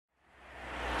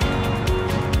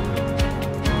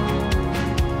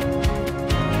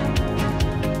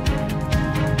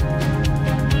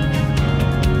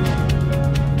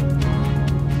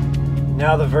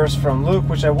now the verse from Luke,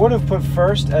 which I would have put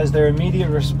first as their immediate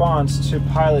response to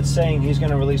Pilate saying he's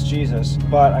going to release Jesus,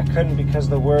 but I couldn't because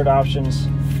the word options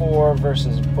for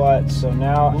versus but. So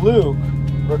now Luke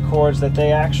records that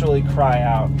they actually cry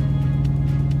out.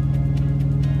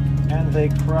 And they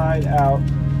cried out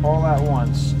all at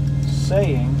once,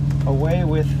 saying, "Away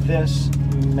with this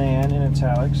man," in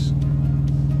italics,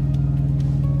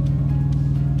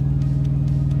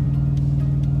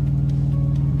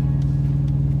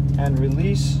 "and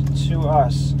release to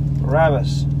us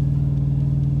Barabbas."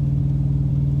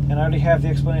 And I already have the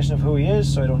explanation of who he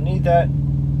is, so I don't need that.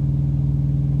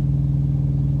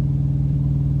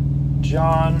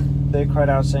 John, they cried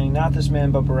out saying, "Not this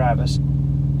man, but Barabbas."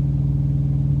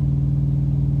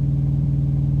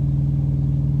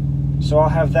 So I'll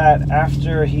have that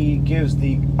after he gives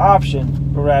the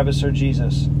option, Barabbas or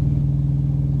Jesus.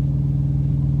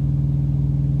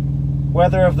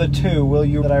 "Whether of the two will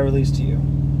you that I release to you?"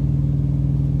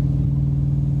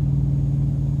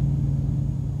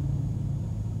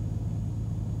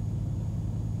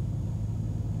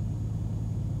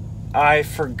 I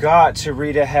forgot to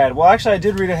read ahead. Well, actually, I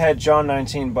did read ahead John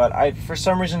 19, but I, for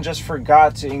some reason, just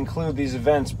forgot to include these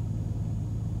events.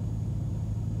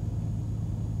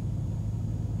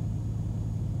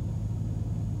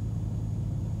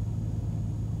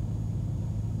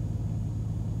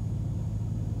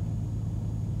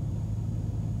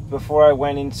 Before I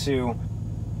went into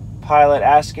Pilate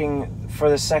asking for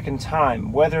the second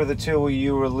time, "Whether of the two will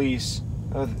you release?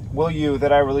 Will you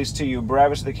that I release to you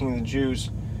Barabbas, the king of the Jews?"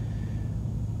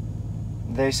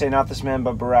 They say, "Not this man,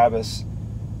 but Barabbas."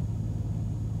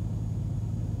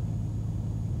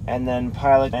 And then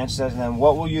Pilate answers them,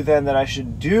 "What will you then that I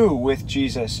should do with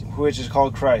Jesus, which is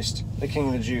called Christ, the king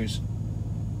of the Jews?"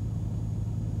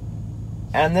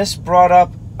 And this brought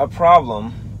up a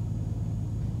problem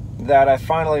that I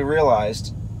finally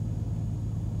realized.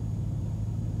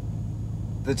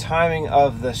 The timing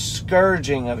of the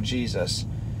scourging of Jesus.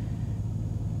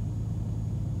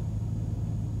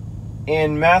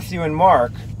 In Matthew and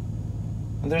Mark,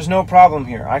 there's no problem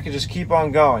here. I could just keep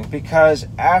on going, because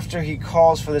after he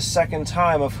calls for the second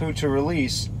time of who to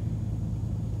release,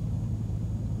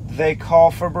 they call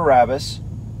for Barabbas.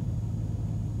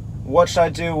 "What should I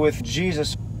do with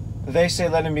Jesus?" They say,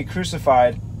 "Let him be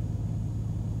crucified."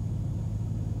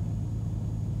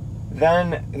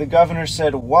 Then the governor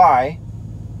said, "Why?"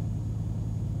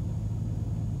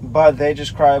 But they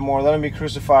just cry more, "Let him be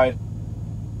crucified."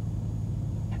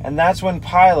 And that's when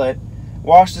Pilate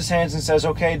washed his hands and says,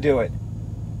 "Okay, do it."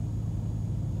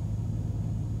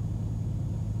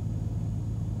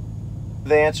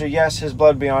 They answer, "Yes, his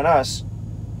blood be on us."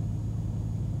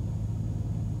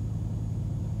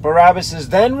 Barabbas is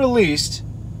then released.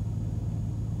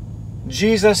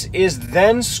 Jesus is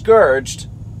then scourged.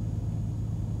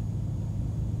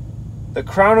 The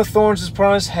crown of thorns is put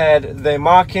on his head. They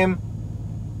mock him.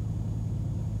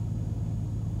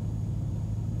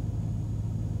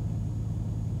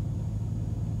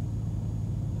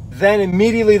 Then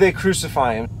immediately they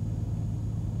crucify him.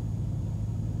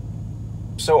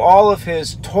 So all of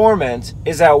his torment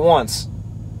is at once.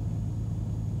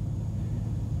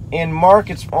 In Mark,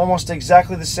 it's almost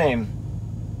exactly the same.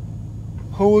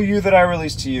 "Who will you that I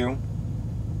release to you?"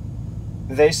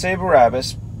 They say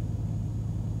Barabbas.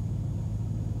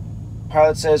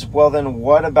 Pilate says, "Well then,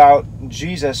 what about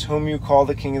Jesus, whom you call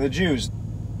the King of the Jews?"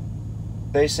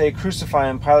 They say, "Crucify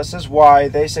him." Pilate says, "Why?"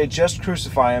 They say, "Just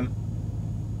crucify him."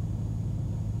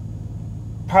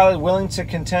 Pilate, willing to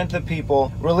content the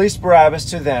people, released Barabbas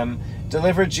to them,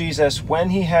 delivered Jesus, when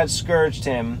he had scourged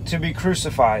him, to be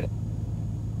crucified.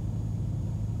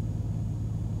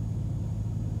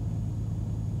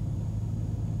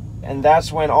 And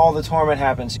that's when all the torment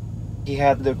happens. He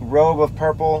had the robe of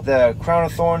purple, the crown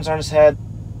of thorns on his head.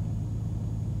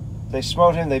 They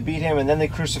smote him, they beat him, and then they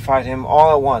crucified him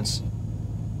all at once.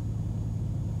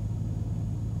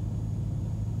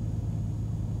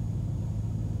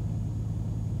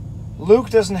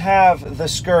 Luke doesn't have the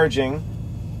scourging.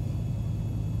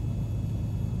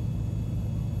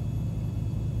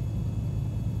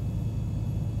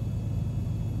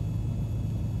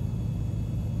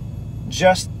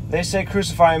 Just, they say,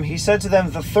 "Crucify him." He said to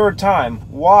them the third time,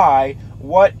 "Why?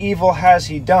 What evil has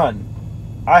he done?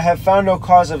 I have found no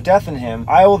cause of death in him.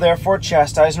 I will therefore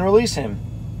chastise and release him."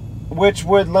 Which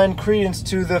would lend credence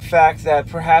to the fact that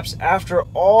perhaps after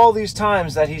all these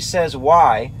times that he says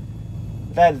 "why,"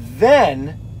 that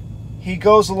then he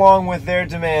goes along with their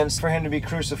demands for him to be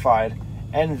crucified,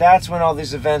 and that's when all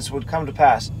these events would come to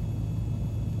pass.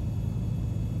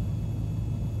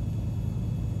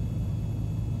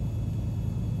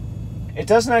 It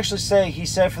doesn't actually say he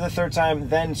said for the third time,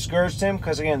 then scourged him,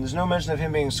 because again, there's no mention of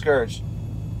him being scourged.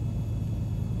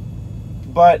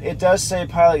 But it does say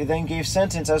Pilate then gave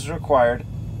sentence as required,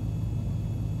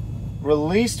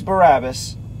 released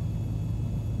Barabbas,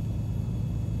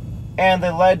 and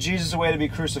they led Jesus away to be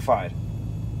crucified.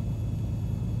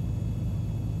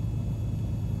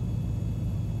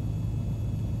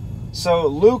 So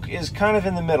Luke is kind of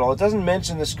in the middle. It doesn't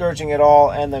mention the scourging at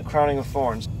all and the crowning of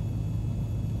thorns.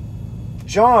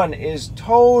 John is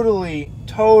totally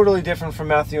different from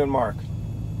Matthew and Mark.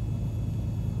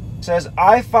 It says,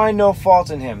 I find no fault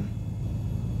in him.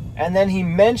 And then he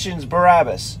mentions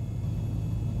Barabbas.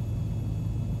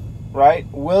 Right?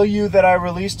 Will you that I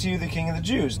release to you the king of the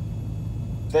Jews?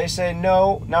 They say,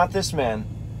 no, not this man.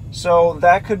 So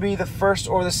that could be the first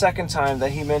or the second time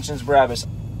that he mentions Barabbas.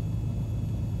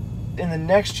 In the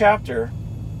next chapter,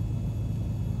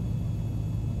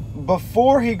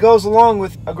 before he goes along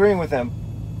with agreeing with them,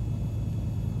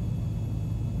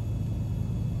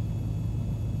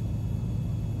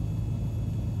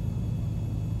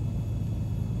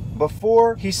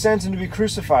 before he sent him to be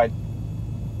crucified,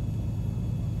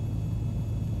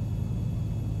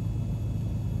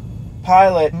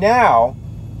 Pilate now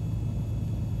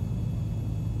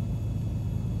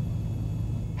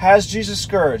has Jesus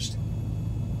scourged,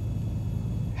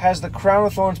 has the crown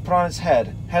of thorns put on his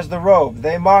head, has the robe,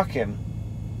 they mock him.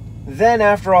 Then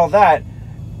after all that,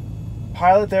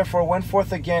 Pilate therefore went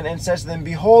forth again and says to them,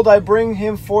 behold, I bring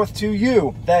him forth to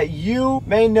you, that you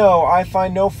may know I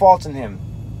find no fault in him.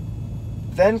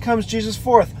 Then comes Jesus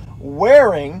forth,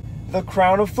 wearing the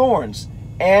crown of thorns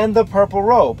and the purple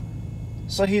robe.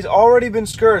 So he's already been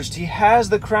scourged. He has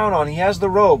the crown on. He has the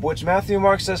robe, which Matthew and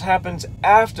Mark says happens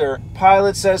after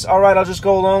Pilate says, all right, I'll just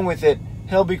go along with it.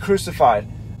 He'll be crucified.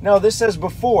 No, this says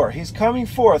before. He's coming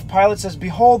forth. Pilate says,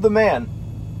 behold the man.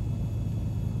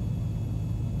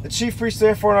 The chief priests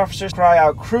therefore and officers cry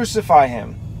out, crucify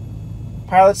him.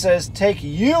 Pilate says, take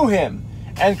you him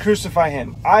and crucify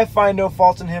him. I find no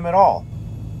fault in him at all.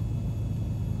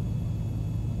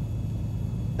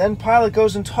 Then Pilate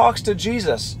goes and talks to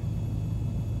Jesus.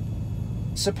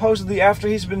 Supposedly after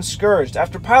he's been scourged.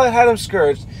 After Pilate had him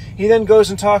scourged, he then goes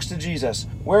and talks to Jesus.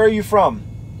 Where are you from?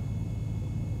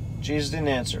 Jesus didn't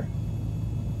answer.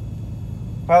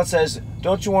 Pilate says,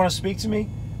 don't you want to speak to me?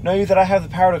 Know you that I have the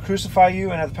power to crucify you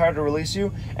and have the power to release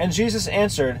you? And Jesus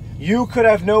answered, you could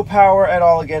have no power at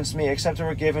all against me, except it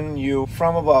were given you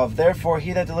from above. Therefore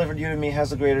he that delivered you to me has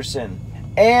the greater sin.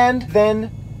 And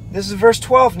then, this is verse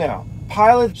 12 now.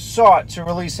 Pilate sought to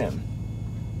release him.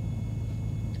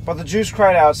 But the Jews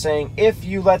cried out, saying, if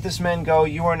you let this man go,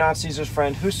 you are not Caesar's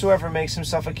friend. Whosoever makes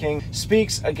himself a king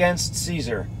speaks against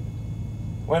Caesar.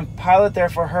 When Pilate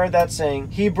therefore heard that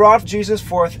saying, he brought Jesus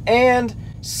forth and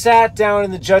sat down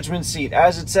in the judgment seat,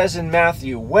 as it says in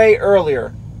Matthew, way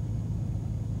earlier.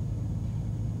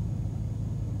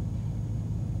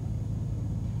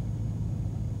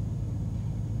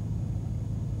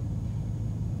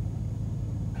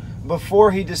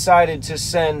 Before he decided to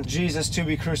send Jesus to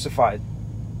be crucified.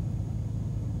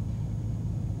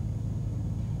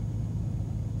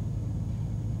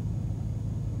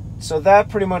 So that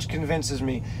pretty much convinces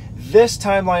me this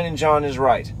timeline in John is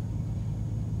right.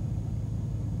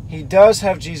 He does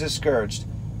have Jesus scourged.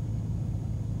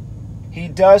 He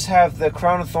does have the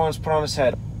crown of thorns put on his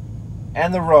head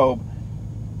and the robe.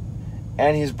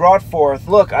 And he's brought forth,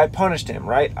 look, I punished him,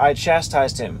 right? I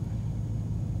chastised him.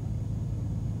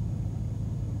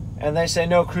 And they say,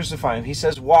 no, crucify him. He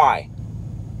says, why?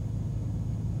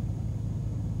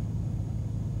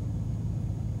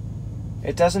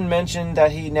 It doesn't mention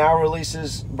that he now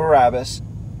releases Barabbas.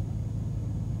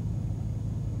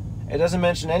 It doesn't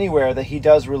mention anywhere that he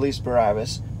does release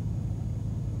Barabbas.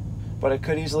 But it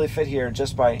could easily fit here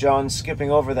just by John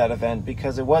skipping over that event,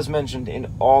 because it was mentioned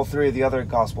in all three of the other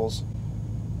Gospels.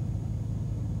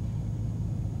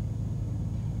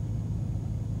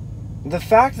 The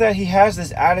fact that he has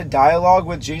this added dialogue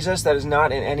with Jesus that is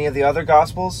not in any of the other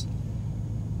Gospels,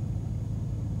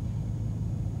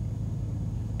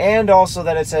 and also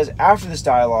that it says after this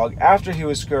dialogue, after he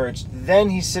was scourged, then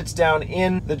he sits down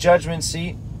in the judgment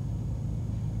seat.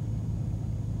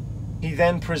 He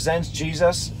then presents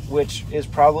Jesus, which is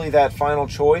probably that final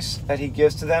choice that he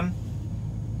gives to them.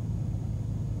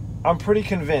 I'm pretty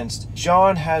convinced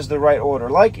John has the right order.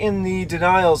 Like in the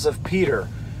denials of Peter,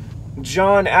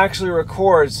 John actually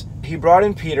records he brought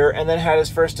in Peter and then had his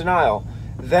first denial,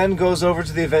 then goes over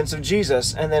to the events of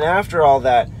Jesus, and then after all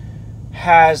that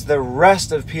has the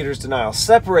rest of Peter's denial,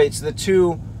 separates the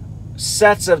two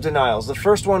sets of denials, the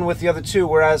first one with the other two,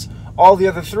 whereas all the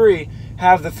other three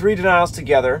have the three denials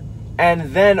together,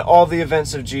 and then all the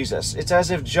events of Jesus. It's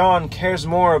as if John cares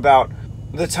more about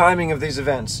the timing of these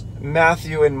events.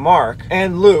 Matthew and Mark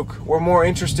and Luke were more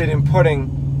interested in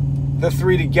putting the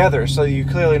three together so you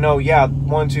clearly know, yeah,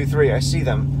 1, 2, 3, I see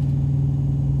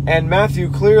them. And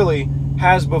Matthew clearly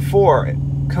has before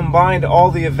combined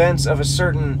all the events of a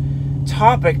certain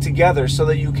topic together so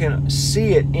that you can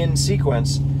see it in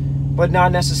sequence, but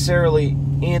not necessarily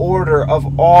in order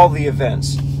of all the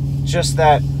events. Just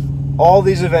that all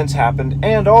these events happened,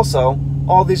 and also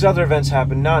all these other events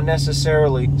happened, not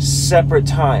necessarily separate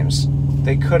times.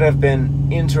 They could have been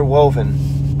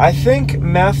interwoven. I think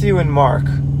Matthew and Mark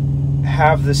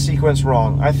have the sequence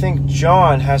wrong. I think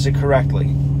John has it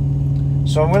correctly.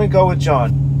 So I'm going to go with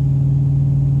John.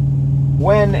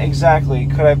 When exactly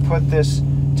could I put this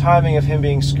timing of him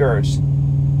being scourged?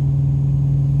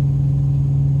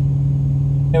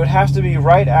 It would have to be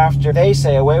right after they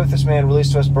say, "Away with this man,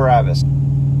 release to us Barabbas."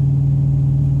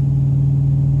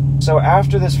 So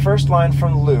after this first line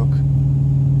from Luke,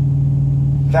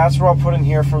 that's where I'll put in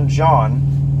here from John,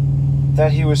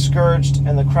 that he was scourged,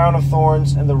 and the crown of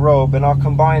thorns, and the robe, and I'll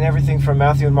combine everything from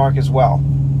Matthew and Mark as well.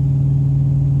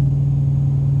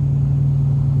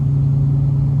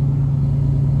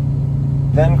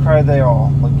 Then cried they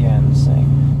all again,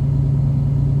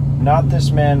 saying, "Not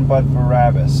this man, but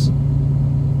Barabbas."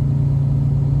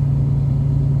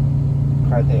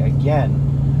 Cried they again.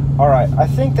 Alright, I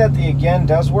think that the again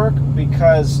does work,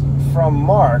 because from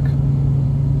Mark,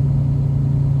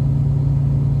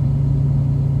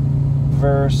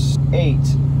 verse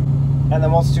 8, "And the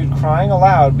multitude crying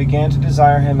aloud began to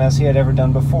desire him as he had ever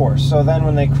done before." So then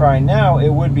when they cry now,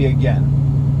 it would be again.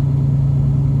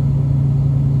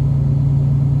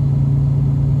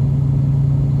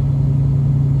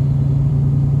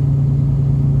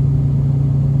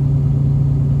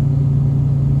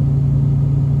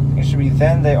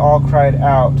 Then they all cried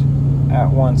out at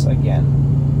once again.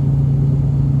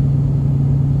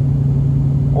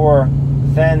 Or,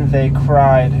 then they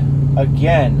cried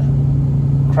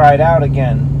again. Cried out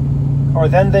again. Or,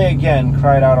 then they again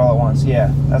cried out all at once.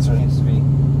 Yeah, that's what it needs to be.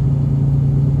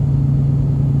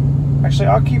 Actually,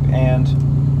 I'll keep "and."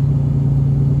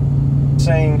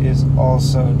 Saying is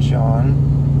also John.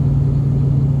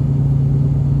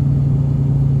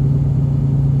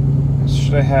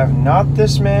 Should I have "not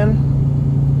this man"?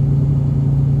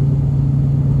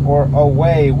 Or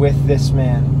 "away with this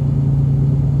man"?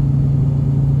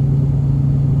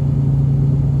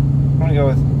 I'm going to go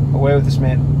with "away with this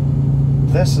man."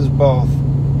 This is both.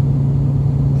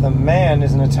 The "man"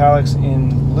 is in italics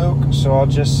in Luke, so I'll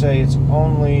just say it's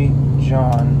only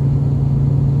John.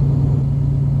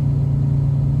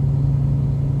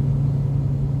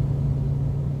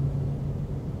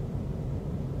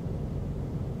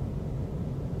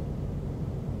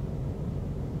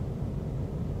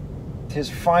 His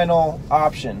final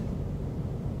option,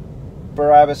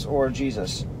 Barabbas or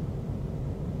Jesus.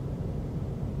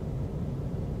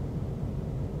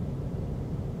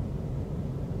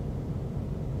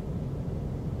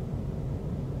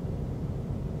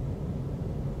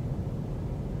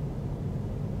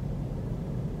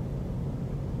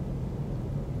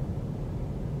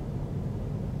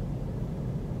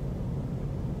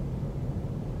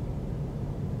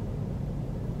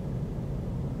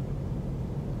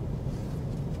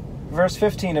 Verse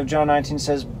 15 of John 19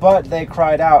 says, "But they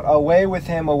cried out, away with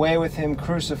him,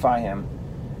 crucify him."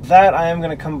 That I am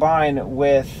going to combine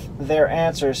with their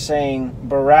answer saying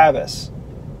Barabbas.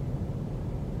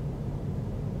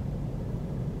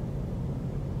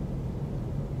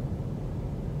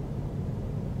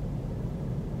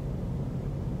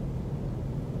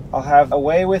 I'll have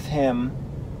 "away with him"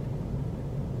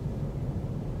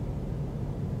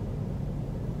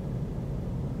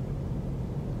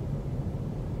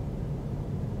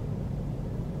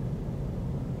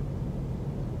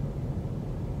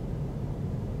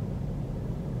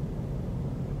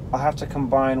 I'll have to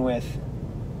combine with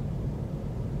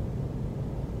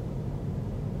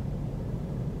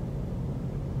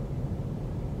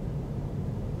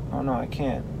oh no, I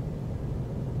can't.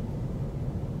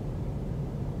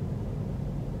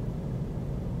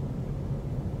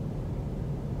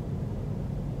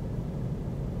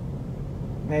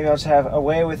 Maybe I'll just have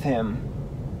 "away with him,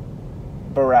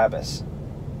 Barabbas."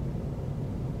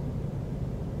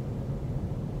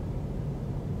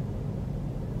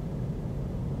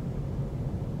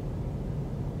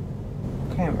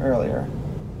 Came earlier.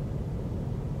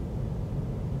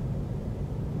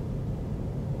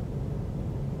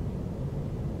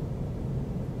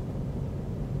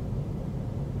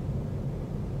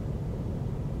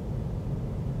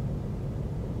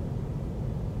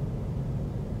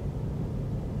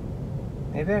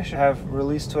 Maybe I should have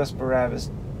released to us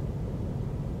Barabbas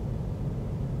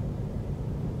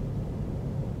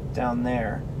down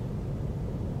there.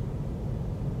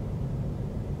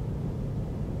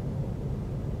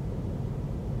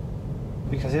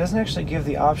 Because he doesn't actually give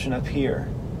the option up here.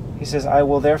 He says, I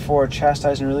will therefore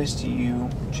chastise and release to you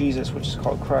Jesus, which is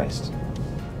called Christ.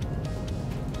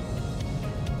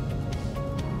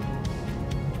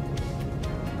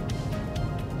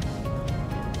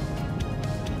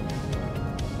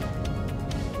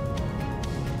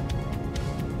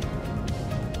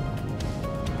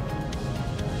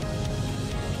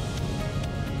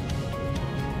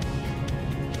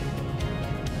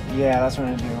 Yeah, that's what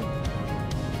I'm gonna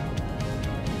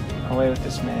do. Away with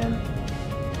this man.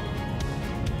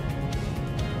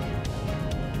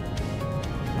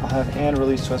 I'll have and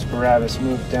release to us Barabbas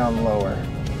move down lower.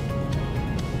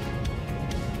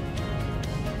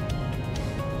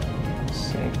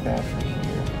 Save that for